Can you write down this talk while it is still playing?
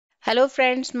Hello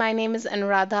friends, my name is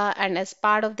Anuradha and as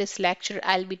part of this lecture,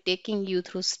 I'll be taking you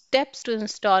through steps to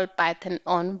install Python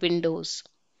on Windows.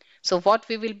 So what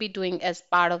we will be doing as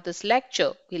part of this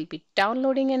lecture, we'll be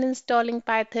downloading and installing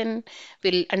Python.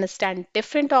 We'll understand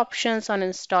different options on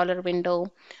installer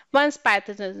window. Once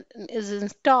Python is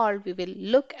installed, we will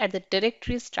look at the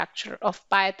directory structure of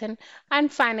Python.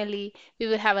 And finally, we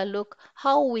will have a look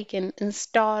how we can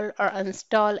install or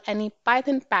uninstall any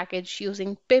Python package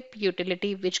using pip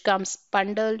utility which comes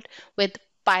bundled with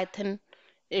Python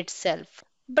itself.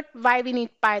 But why we need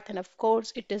Python? Of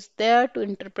course, it is there to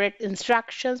interpret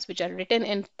instructions which are written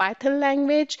in Python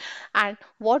language. And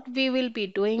what we will be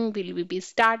doing, we will be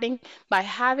starting by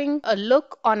having a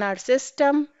look on our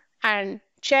system and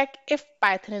check if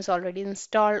Python is already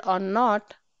installed or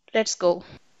not. Let's go.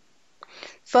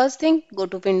 First thing, go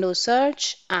to Windows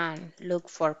search and look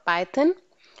for Python.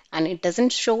 And it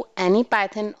doesn't show any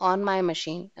Python on my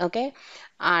machine. Okay.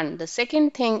 And the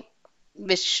second thing,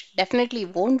 which definitely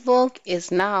won't work, is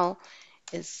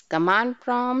command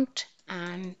prompt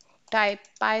and type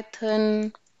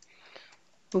Python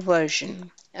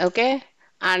version. Okay.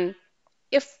 And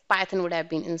if Python would have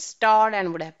been installed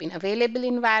and would have been available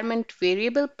environment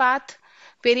variable path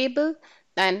variable,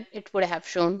 then it would have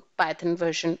shown Python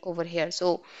version over here.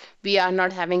 So we are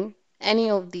not having any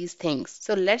of these things.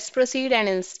 So let's proceed and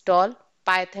install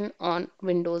Python on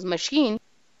Windows machine.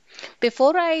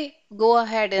 Before I go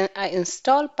ahead and I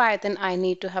install Python, I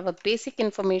need to have a basic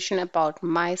information about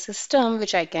my system,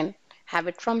 which I can have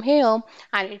it from here.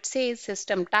 And it says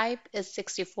system type is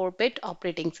 64-bit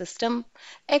operating system,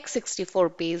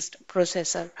 x64 based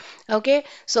processor. Okay,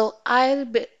 so I'll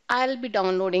be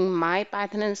downloading my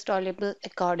Python installable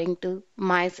according to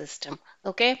my system.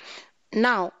 Okay,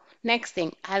 now next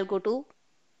thing, I'll go to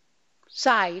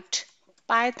site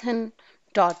python.org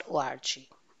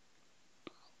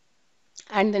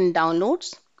and then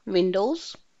downloads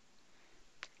Windows,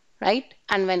 right?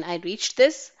 And when I reach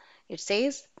this, it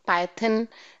says Python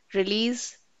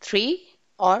release 3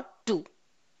 or 2.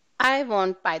 I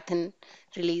want Python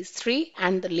release 3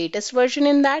 and the latest version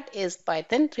in that is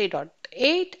Python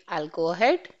 3.8. I'll go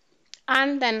ahead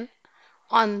and then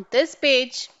on this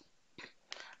page,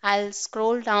 I'll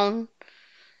scroll down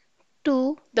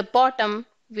to the bottom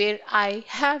where I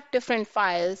have different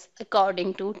files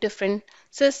according to different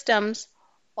systems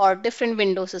or different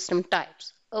window system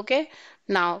types. Okay,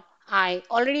 now I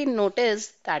already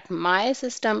noticed that my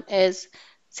system is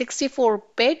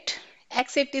 64-bit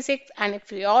x86 and if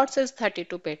yours is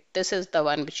 32-bit, this is the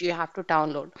one which you have to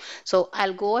download. So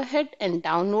I'll go ahead and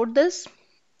download this.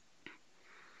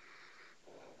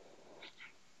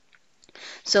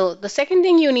 So the second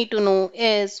thing you need to know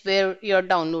is where your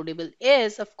downloadable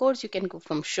is. Of course, you can go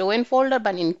from show in folder,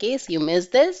 but in case you miss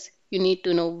this, you need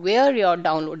to know where your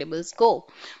downloadables go.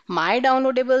 My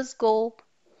downloadables go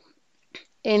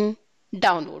in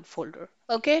download folder.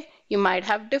 Okay, you might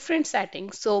have different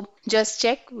settings. So just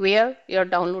check where your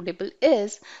downloadable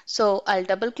is. So I'll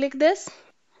double click this.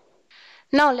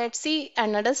 Now let's see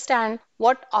and understand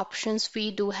what options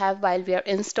we do have while we are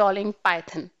installing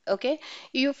Python. Okay,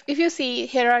 if you see,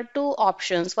 here are two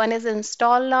options. One is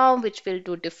install now, which will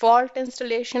do default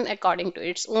installation according to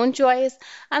its own choice,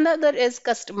 and the other is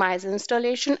customize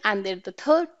installation. And then the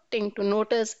third thing to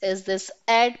notice is this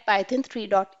add Python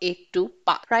 3.82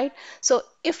 path, right? So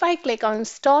if I click on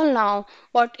install now,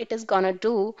 what it is gonna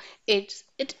do,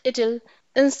 it'll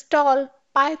install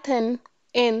Python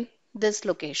in this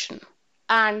location,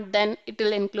 and then it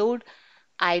will include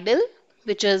idle,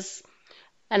 which is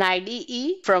an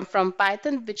IDE from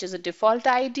Python, which is a default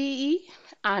IDE,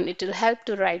 and it will help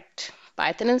to write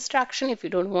Python instruction. If you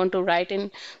don't want to write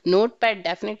in Notepad,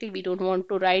 definitely we don't want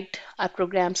to write our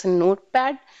programs in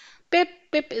Notepad.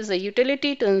 Pip is a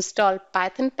utility to install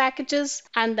Python packages,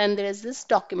 and then there is this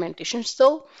documentation.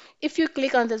 So if you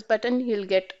click on this button, you'll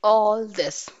get all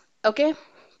this. Okay,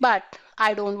 but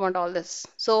I don't want all this,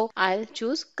 so I'll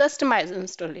choose customize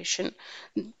installation.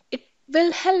 It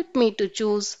will help me to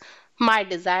choose my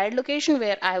desired location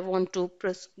where I want to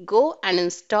go and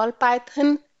install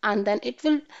Python, and then it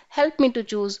will help me to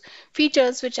choose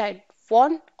features which I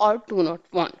want or do not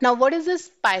want. Now, what is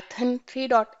this Python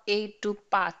 3.82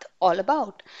 path all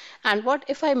about? And what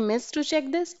if I miss to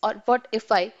check this, or what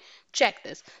if I check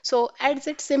this? So as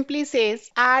it simply says,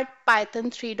 add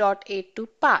Python 3.82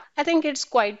 path. I think it's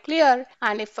quite clear.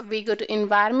 And if we go to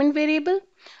environment variable,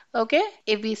 okay,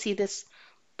 if we see this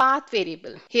path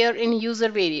variable here in user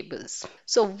variables.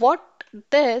 So what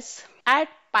this add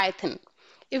Python,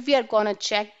 if we are gonna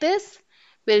check this,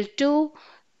 will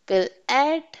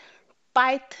add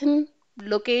Python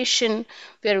location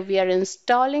where we are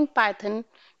installing Python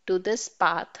to this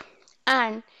path.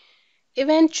 And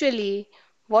eventually,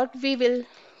 what we will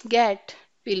get,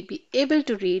 we'll be able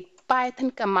to read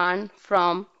Python command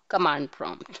from command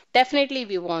prompt. Definitely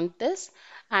we want this,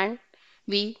 and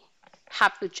we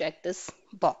have to check this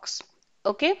box.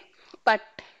 Okay, but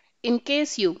in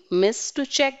case you miss to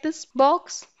check this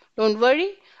box, don't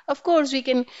worry. Of course, we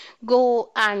can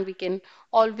go and we can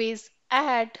always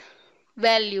add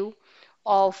value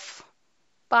of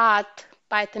path,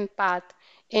 Python path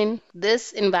in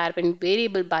this environment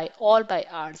variable by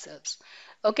ourselves.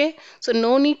 Okay, so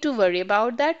no need to worry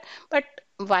about that. But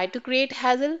why to create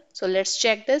hassle? So let's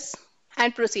check this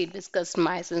and proceed with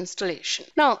customize installation.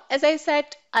 Now, as I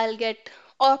said, I'll get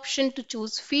option to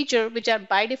choose feature which are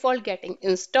by default getting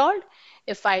installed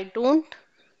if I don't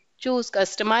choose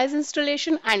customize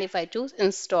installation and if I choose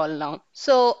install now.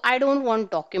 So I don't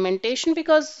want documentation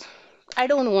because I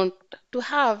don't want to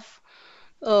have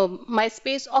my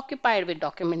space occupied with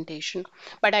documentation,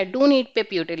 but I do need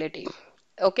pip utility.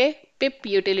 Okay, pip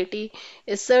utility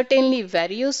is certainly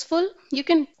very useful. You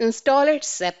can install it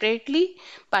separately,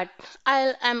 but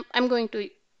I'm going to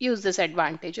use this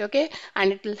advantage. Okay,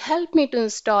 and it will help me to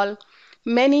install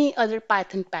many other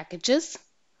Python packages,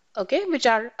 okay, which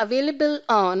are available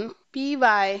on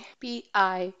pypi.org.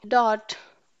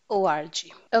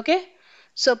 Okay,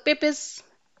 so pip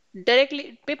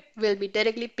will be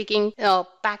directly picking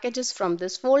packages from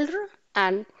this folder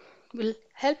and will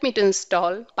help me to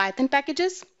install Python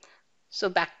packages. So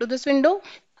back to this window,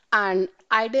 and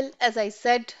idle, as I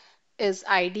said, is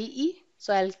IDE.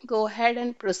 So I'll go ahead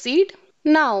and proceed.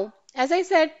 Now, as I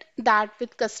said that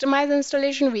with customized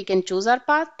installation, we can choose our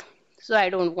path. So I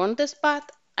don't want this path.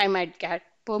 I might get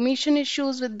permission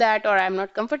issues with that, or I'm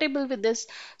not comfortable with this.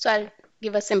 So I'll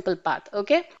give a simple path.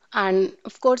 Okay. And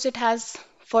of course, it has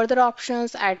further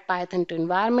options, add Python to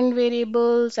environment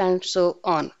variables and so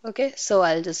on. Okay. So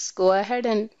I'll just go ahead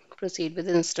and proceed with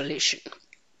installation.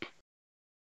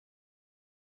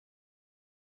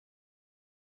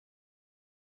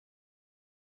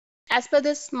 As per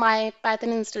this, my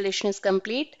Python installation is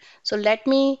complete. So let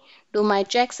me do my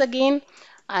checks again.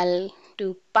 I'll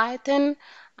do Python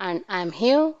and I'm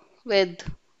here with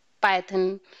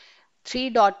Python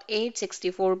 3.8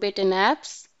 64-bit in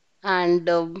apps and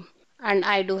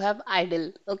I do have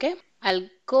idle. Okay. I'll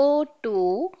go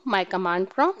to my command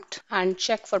prompt and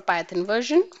check for Python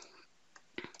version,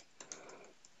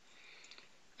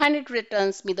 and it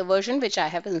returns me the version which I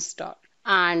have installed.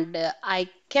 And I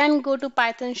can go to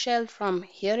Python shell from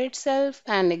here itself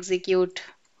and execute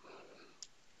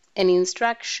any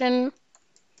instruction.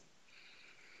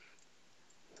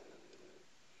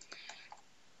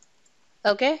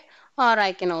 Okay, or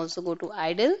I can also go to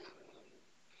idle,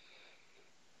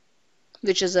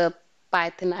 which is a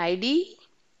Python ID,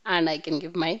 and I can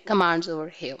give my commands over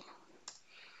here.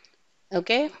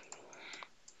 Okay,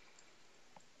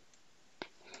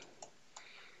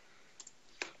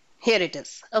 here it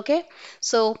is. Okay,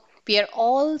 so we are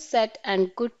all set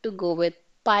and good to go with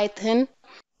Python.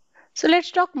 So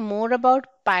let's talk more about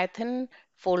Python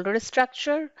folder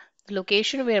structure, the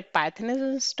location where Python is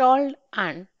installed,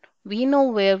 and we know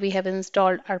where we have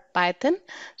installed our Python.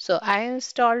 So I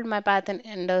installed my Python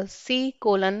under C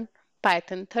colon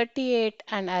Python 38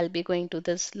 and I'll be going to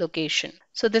this location.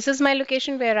 So this is my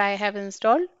location where I have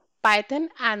installed Python,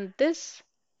 and this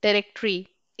directory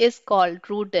is called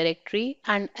root directory,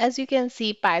 and as you can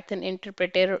see Python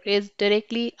interpreter is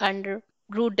directly under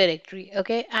root directory.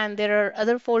 Okay, and there are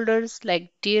other folders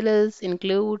like dls,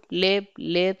 include, lib,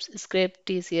 libs, script,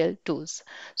 tcl, tools.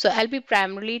 So I'll be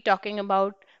primarily talking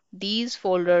about these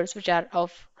folders which are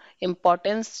of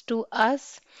importance to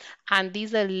us, and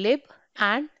these are lib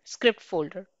and script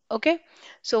folder. Okay,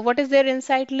 so what is there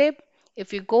inside lib?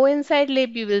 If you go inside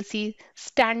lib, you will see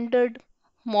standard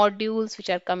modules which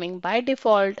are coming by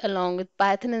default along with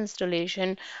Python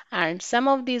installation, and some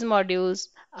of these modules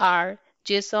are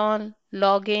JSON,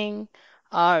 logging,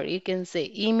 or you can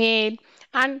say email,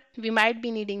 and we might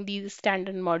be needing these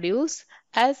standard modules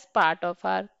as part of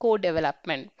our code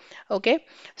development. Okay,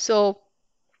 so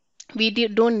we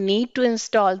don't need to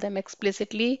install them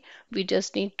explicitly. We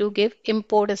just need to give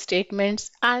import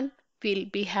statements and we'll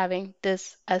be having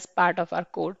this as part of our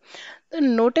code. The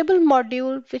notable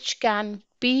module which can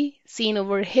be seen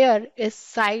over here is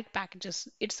side packages.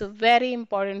 It's a very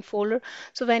important folder.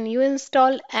 So when you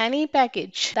install any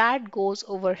package, that goes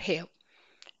over here.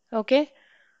 Okay.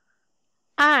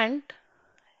 And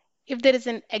if there is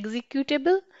an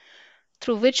executable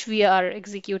through which we are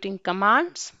executing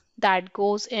commands, that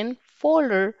goes in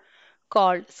folder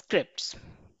called scripts.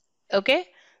 Okay,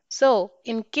 so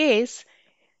in case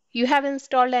you have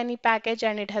installed any package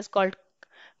and it has called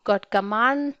got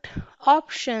command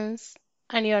options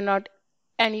and you're not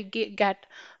and you get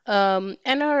an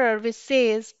error which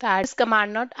says that this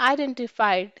command not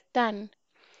identified, then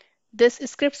this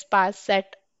script's path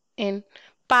set in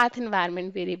path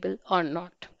environment variable or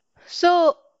not.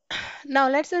 So now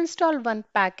let's install one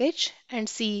package and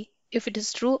see if it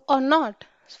is true or not.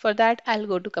 For that, I'll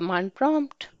go to command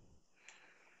prompt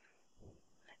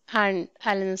and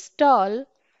I'll install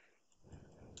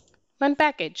one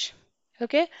package.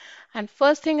 Okay, and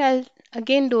first thing I'll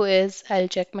again do is I'll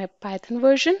check my Python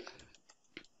version.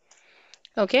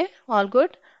 Okay, all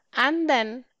good. And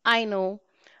then I know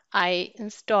I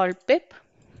installed pip,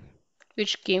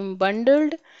 which came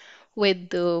bundled with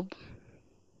the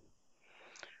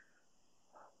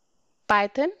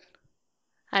Python,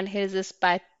 and here's this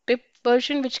pip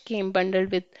version which came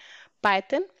bundled with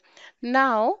Python.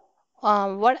 Now,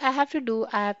 what I have to do,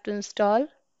 I have to install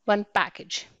one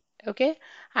package. Okay,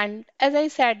 and as I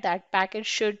said, that package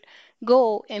should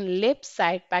go in lib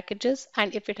side packages,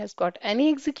 and if it has got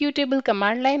any executable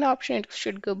command line option, it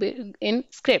should go in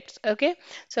scripts. Okay,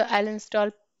 so I'll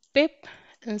install pip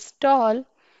install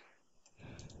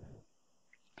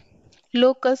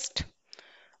locust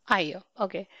IO.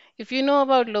 Okay, if you know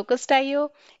about Locust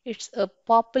IO, it's a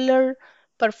popular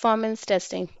performance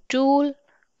testing tool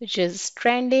which is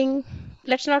trending.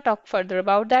 Let's not talk further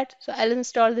about that. So I'll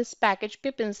install this package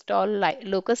pip install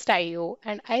Locust IO,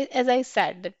 and as I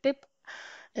said, the pip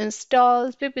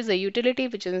is a utility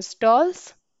which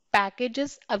installs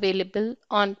packages available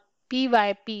on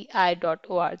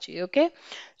pypi.org. Okay,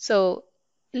 so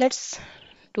let's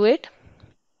do it.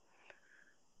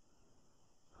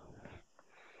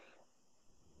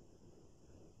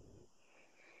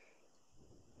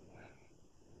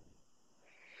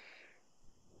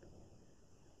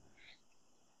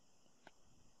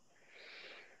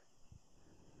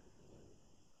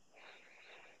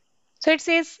 So it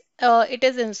says it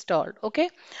is installed, okay?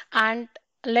 And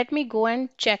let me go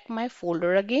and check my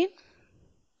folder again.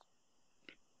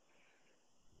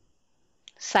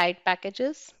 Side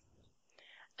packages.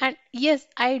 And yes,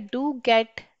 I do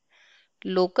get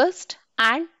locust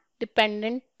and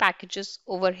dependent packages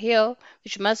over here,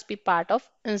 which must be part of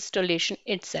installation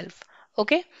itself.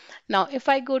 Okay. Now, if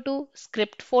I go to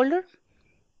script folder,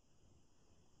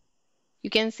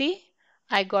 you can see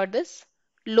I got this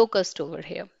locust over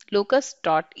here,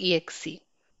 locust.exe.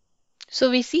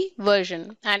 So we see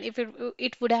version, and if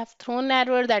it would have thrown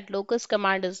error that locust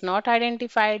command is not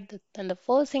identified, then the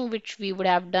first thing which we would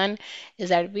have done is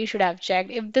that we should have checked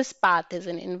if this path is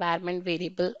an environment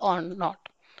variable or not.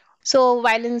 So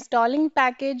while installing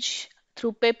package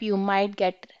through pip, you might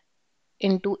get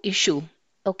into issue,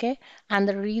 okay? And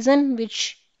the reason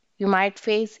which you might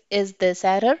face is this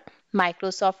error.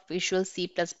 Microsoft Visual C++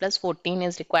 14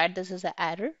 is required. This is an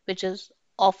error which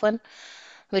often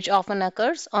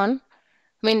occurs on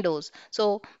Windows.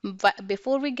 So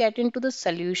before we get into the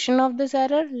solution of this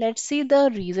error, let's see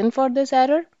the reason for this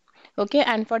error. Okay,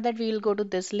 and for that we will go to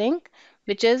this link,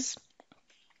 which is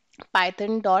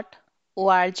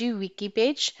python.org wiki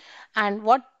page. And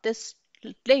what this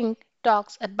link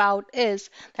talks about is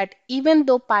that even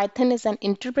though Python is an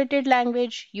interpreted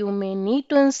language, you may need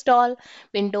to install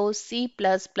Windows C++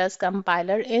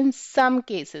 compiler in some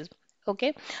cases.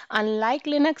 Okay, unlike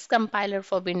Linux, compiler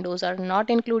for Windows are not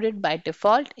included by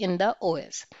default in the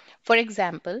OS. For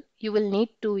example, you will need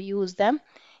to use them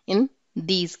in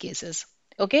these cases.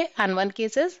 Okay, and one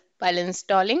case is while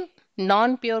installing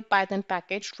non-pure Python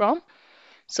package from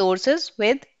sources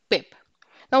with pip.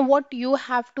 Now what you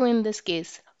have to in this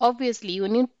case, obviously you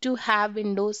need to have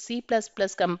Windows C++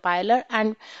 compiler,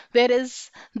 and where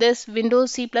is this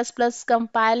Windows C++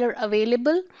 compiler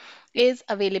available is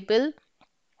available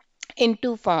in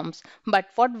two forms, but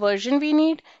what version we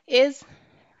need is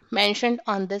mentioned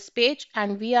on this page,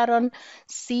 and we are on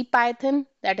C Python,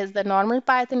 that is the normal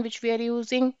Python which we are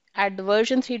using at the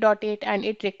version 3.8, and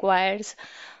it requires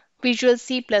Visual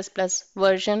C++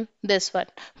 version, this one,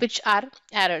 which are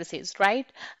error says, right?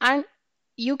 And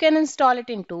you can install it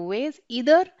in two ways.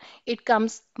 Either it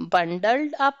comes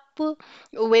bundled up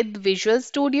with Visual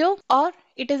Studio, or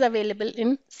it is available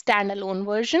in standalone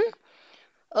version.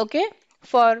 Okay,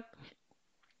 for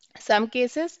some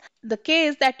cases, the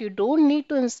case that you don't need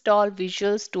to install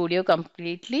Visual Studio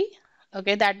completely,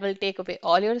 okay, that will take away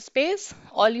all your space.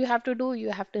 All you have to do, you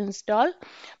have to install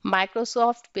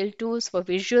Microsoft Build Tools for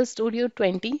Visual Studio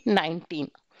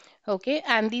 2019. Okay,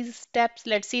 and these steps,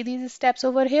 let's see these steps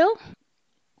over here.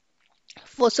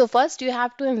 So first you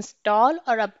have to install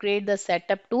or upgrade the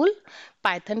setup tool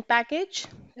Python package.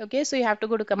 Okay, so you have to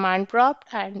go to command prompt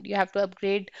and you have to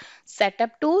upgrade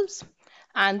setup tools,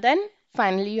 and then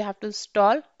finally you have to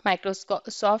install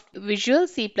Microsoft Visual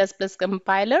C++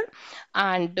 compiler,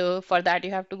 and for that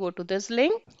you have to go to this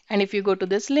link. And if you go to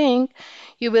this link,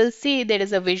 you will see there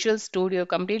is a Visual Studio,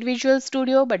 complete Visual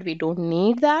Studio, but we don't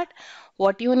need that.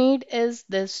 What you need is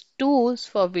this tools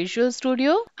for Visual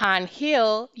Studio, and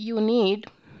here you need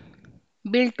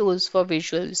build tools for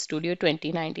Visual Studio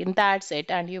 2019. That's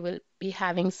it, and you will be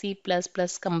having C++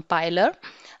 compiler,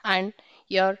 and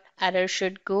your error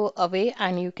should go away,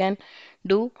 and you can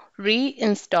do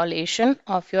reinstallation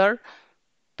of your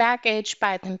package,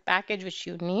 Python package which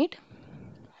you need.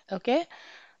 Okay,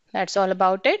 that's all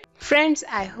about it. Friends,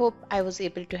 I hope I was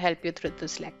able to help you through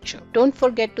this lecture. Don't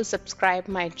forget to subscribe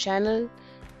my channel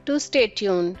to stay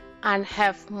tuned and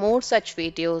have more such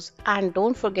videos, and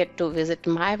don't forget to visit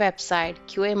my website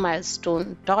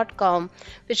qamilestone.com,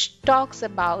 which talks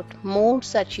about more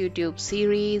such YouTube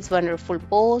series, wonderful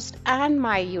posts, and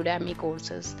my Udemy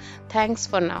courses. Thanks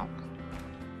for now.